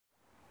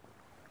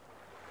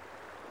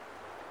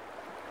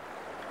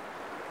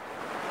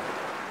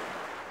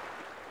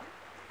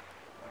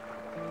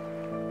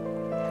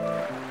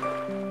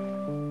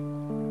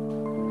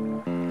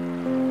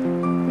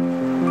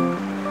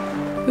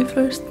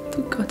first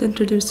got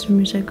introduced to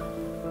music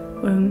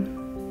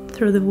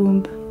through the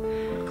womb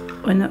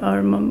when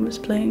our mum was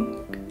playing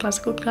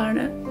classical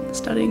clarinet,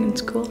 studying in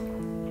school.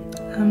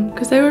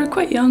 Because they were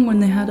quite young when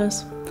they had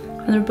us,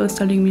 and they were both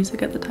studying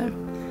music at the time.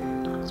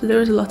 So there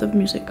was a lot of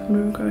music when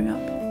we were growing up.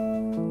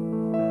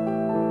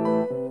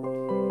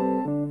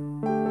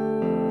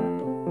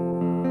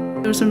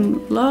 There were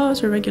some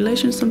laws or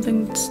regulations,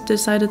 something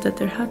decided that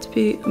there had to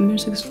be a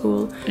music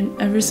school in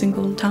every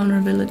single town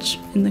or village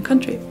in the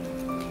country.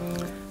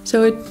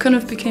 So it kind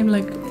of became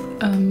like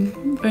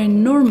very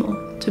normal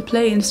to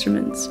play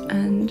instruments,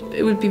 and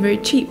it would be very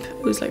cheap.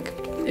 It was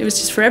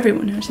just for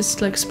everyone. It was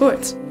just like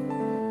sports.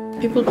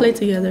 People play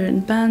together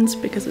in bands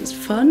because it's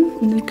fun,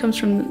 and it comes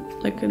from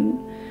like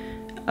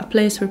a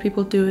place where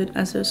people do it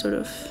as a sort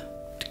of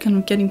kind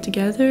of getting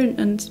together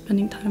and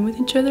spending time with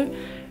each other,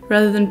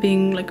 rather than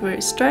being like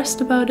very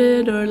stressed about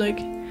it, or like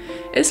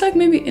it's like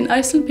maybe in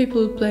Iceland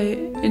people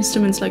play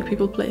instruments like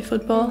people play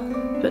football,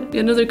 but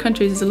in other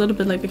countries it's a little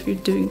bit like if you're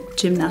doing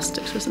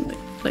gymnastics or something.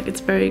 Like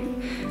it's very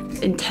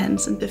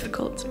intense and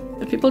difficult.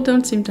 But people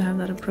don't seem to have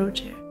that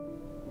approach here.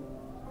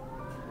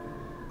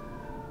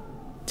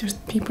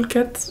 Just people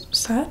get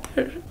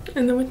sadder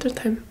in the winter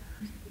time,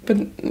 but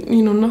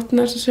you know, not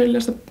necessarily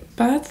as a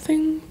bad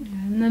thing.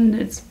 Yeah, and then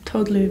it's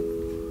totally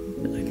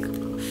like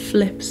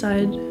flip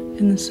side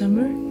in the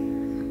summer,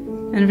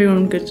 and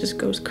everyone just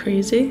goes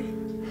crazy.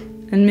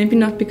 And maybe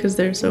not because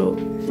they're so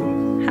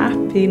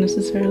happy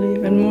necessarily,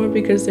 but more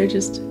because they're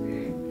just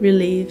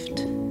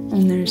relieved,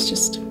 and there's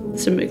just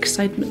some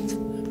excitement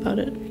about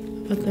it,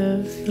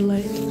 about the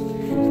light.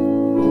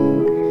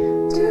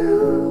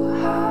 Two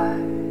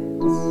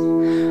hearts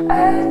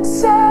at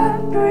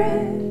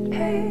separate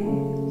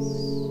pace,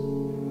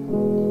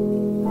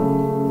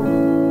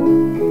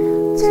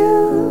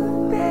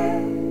 too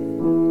big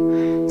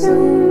to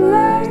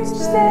merge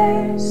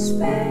their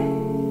space.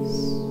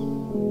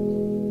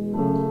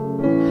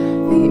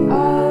 The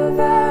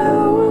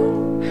other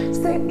one's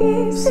the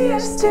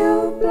easiest to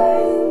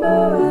blame,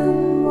 but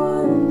when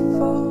one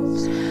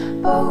falls,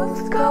 both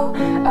go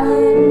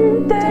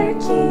under,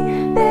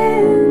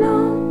 keeping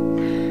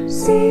on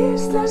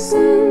ceaseless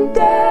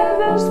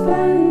endeavors,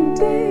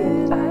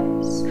 blinded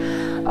eyes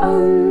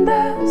on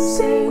the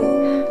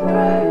same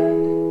price.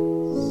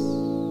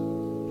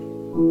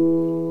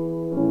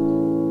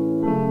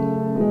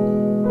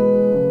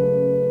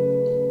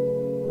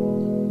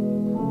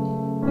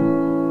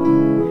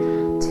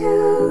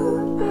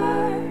 Two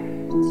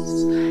birds,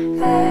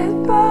 they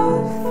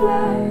both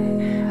fly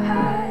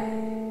high.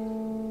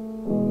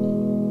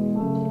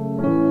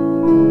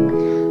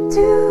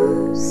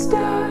 Two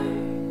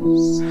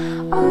stars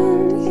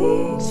on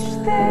each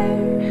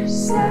their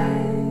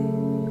side,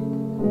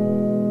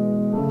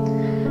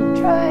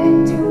 try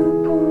to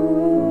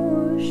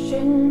push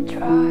and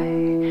try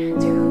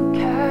to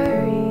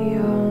carry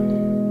on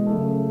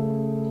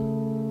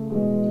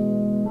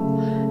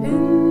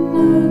in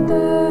a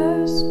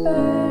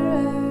desperate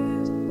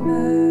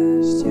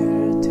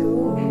measure to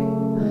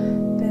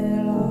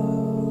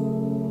belong.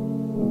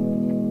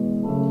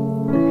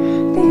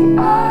 The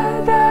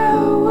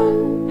other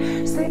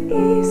one's the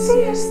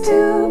easiest to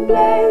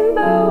blame,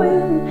 but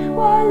when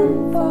one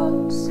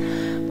falls,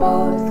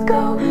 both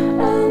go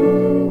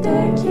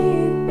under,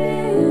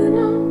 keeping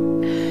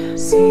on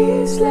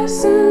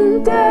ceaseless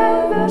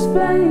endeavors,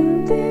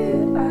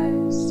 blinded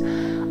eyes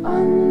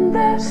on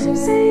the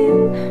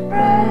same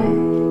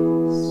price.